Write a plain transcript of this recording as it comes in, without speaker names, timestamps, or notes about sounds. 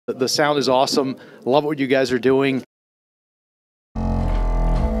The sound is awesome. Love what you guys are doing.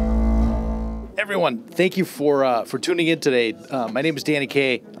 Everyone, thank you for tuning in today. My name is Danny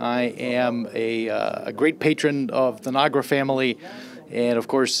Kaey. I am a great patron of the Nagra family, and of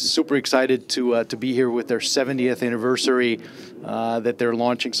course, super excited to be here with their 70th anniversary. That they're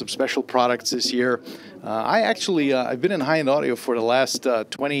launching some special products this year. I've been in high-end audio for the last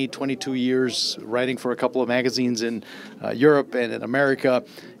 22 years, writing for a couple of magazines in Europe and in America.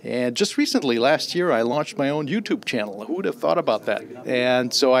 And just recently, last year, I launched my own YouTube channel. Who would have thought about that?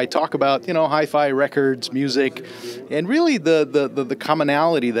 And so I talk about, hi-fi records, music, and really the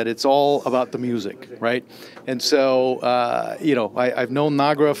commonality that it's all about the music, right? And so, I've known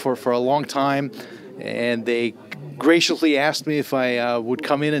Nagra for a long time, and they graciously asked me if I would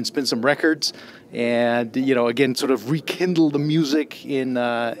come in and spin some records, and again, sort of rekindle the music in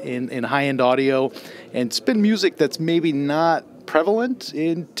high-end audio, and spin music that's maybe not prevalent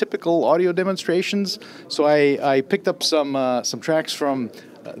in typical audio demonstrations. So I picked up some tracks from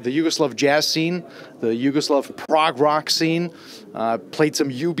the Yugoslav jazz scene, the Yugoslav prog rock scene, played some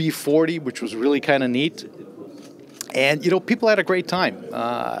UB40, which was really kind of neat. And, people had a great time.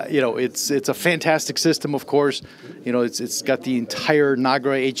 It's a fantastic system, of course. It's got the entire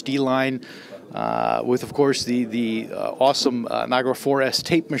Nagra HD line with, of course, the awesome Nagra 4S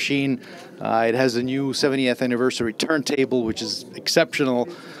tape machine. It has a new 70th anniversary turntable, which is exceptional.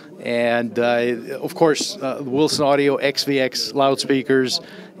 And, of course, Wilson Audio XVX loudspeakers.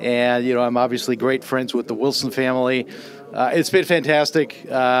 And, I'm obviously great friends with the Wilson family. It's been fantastic.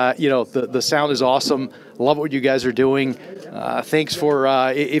 The sound is awesome. Love what you guys are doing. Thanks for,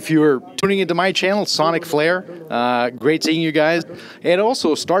 if you're tuning into my channel, SonicFlare, great seeing you guys. And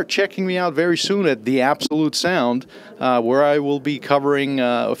also start checking me out very soon at The Absolute Sound, where I will be covering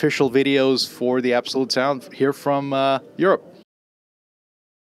official videos for The Absolute Sound here from Europe.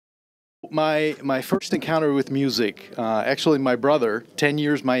 My first encounter with music, actually my brother, 10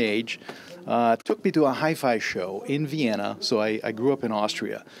 years my age, took me to a HiFi show in Vienna. So I grew up in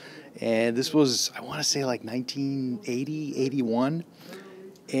Austria. And this was, I want to say, like 1980, 81.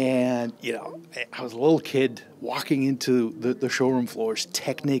 And, I was a little kid walking into the showroom floors,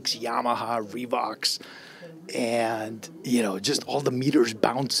 Technics, Yamaha, Revox, and, just all the meters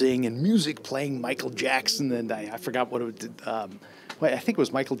bouncing and music playing, Michael Jackson, and I forgot what it did. I think it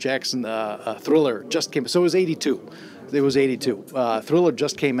was Michael Jackson, Thriller just came. So it was 82. Thriller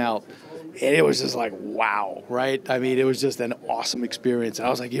just came out. And it was just like, wow, right? I mean, it was just an awesome experience. And I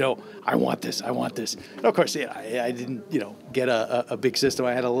was like, I want this. And of course, I didn't, get a big system.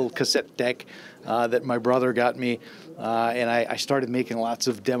 I had a little cassette deck that my brother got me. And I started making lots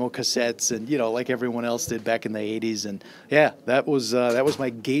of demo cassettes and, like everyone else did back in the 80s. And yeah, that was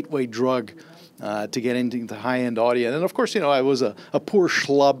my gateway drug to get into the high-end audio. And then, of course, I was a poor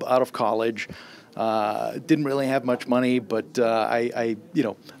schlub out of college. Didn't really have much money, but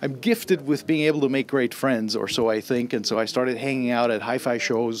I'm gifted with being able to make great friends, or so I think. And so I started hanging out at hi-fi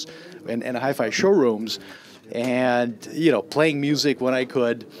shows and hi-fi showrooms, and playing music when I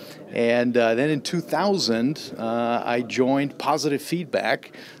could. And then in 2000, I joined Positive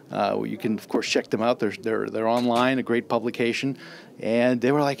Feedback. You can, of course, check them out. They're online, a great publication. And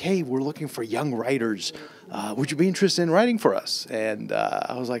they were like, "Hey, we're looking for young writers. Would you be interested in writing for us?" And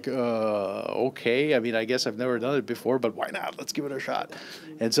I was like, okay. I mean, I guess I've never done it before, but why not? Let's give it a shot.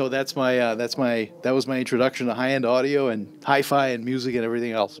 And so that was my introduction to high-end audio and hi-fi and music and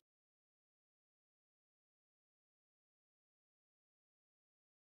everything else.